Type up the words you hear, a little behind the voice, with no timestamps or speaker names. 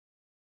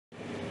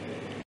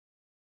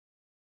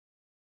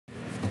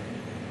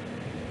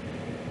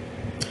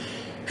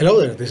Hello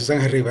there, this is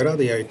Sangre,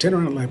 the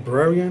Itinerant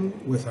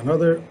Librarian, with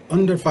another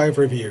Under 5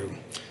 review,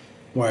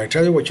 where I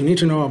tell you what you need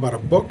to know about a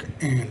book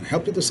and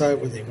help you decide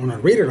whether you want to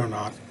read it or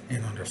not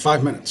in under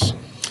 5 minutes.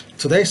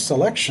 Today's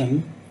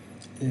selection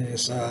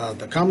is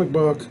the comic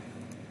book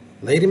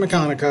Lady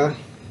Mechanika.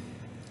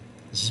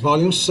 This is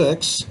Volume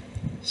 6,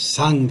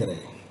 Sangre.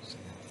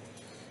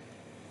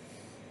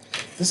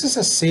 This is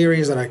a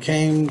series that I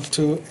came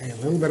to a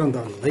little bit on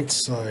the late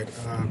side.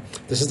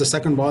 This is the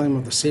second volume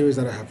of the series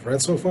that I have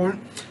read so far.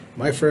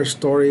 My first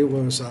story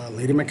was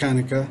Lady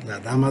Mechanika, La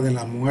Dama de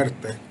la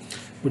Muerte,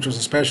 which was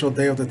a special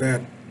Day of the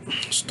Dead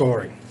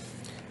story.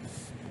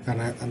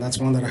 And that's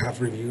one that I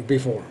have reviewed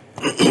before.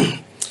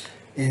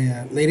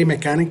 And Lady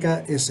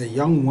Mechanika is a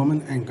young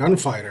woman and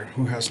gunfighter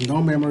who has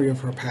no memory of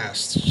her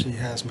past. She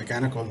has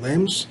mechanical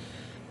limbs,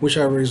 which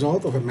are a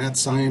result of a mad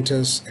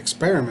scientist's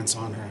experiments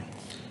on her.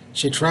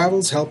 She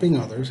travels helping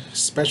others,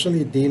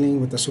 especially dealing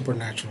with the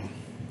supernatural.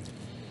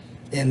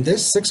 In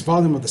this 6th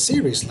volume of the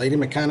series, Lady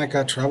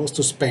Mechanika travels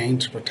to Spain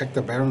to protect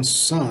the Baron's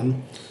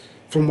son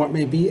from what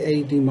may be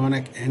a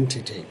demonic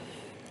entity.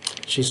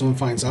 She soon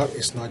finds out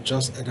it's not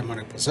just a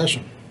demonic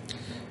possession.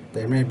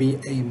 There may be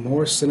a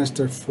more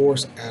sinister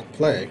force at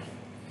play,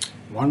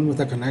 one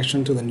with a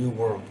connection to the New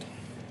World.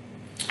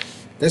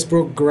 This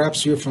book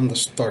grabs you from the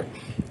start.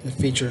 It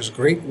features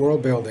great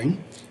world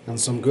building and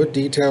some good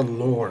detailed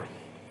lore.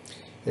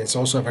 It's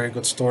also a very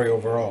good story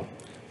overall.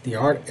 The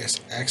art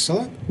is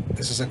excellent.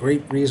 This is a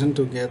great reason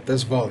to get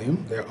this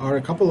volume. There are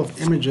a couple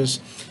of images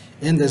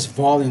in this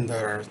volume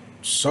that are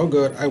so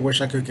good, I wish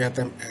I could get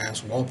them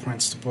as wall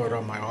prints to put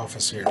on my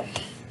office here.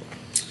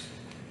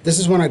 This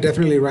is one I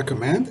definitely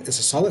recommend. It's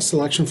a solid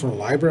selection for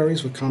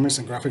libraries with comics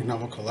and graphic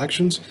novel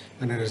collections,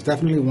 and it is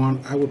definitely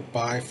one I would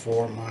buy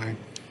for my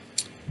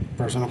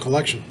personal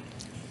collection.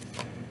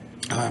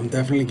 I'm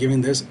definitely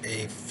giving this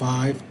a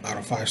 5 out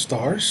of 5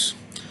 stars.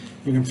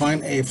 You can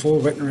find a full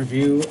written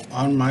review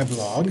on my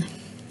blog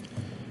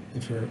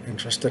if you're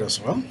interested as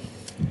well.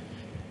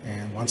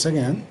 And once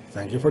again,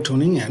 thank you for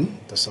tuning in.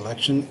 The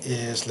selection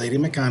is Lady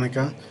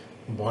Mechanika,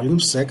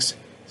 Volume 6,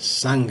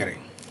 Sangre.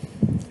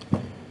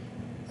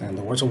 And in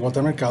the words of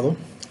Walter Mercado,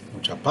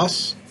 mucha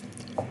paz,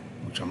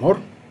 mucho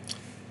amor.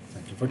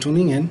 Thank you for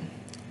tuning in.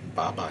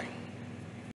 Bye-bye.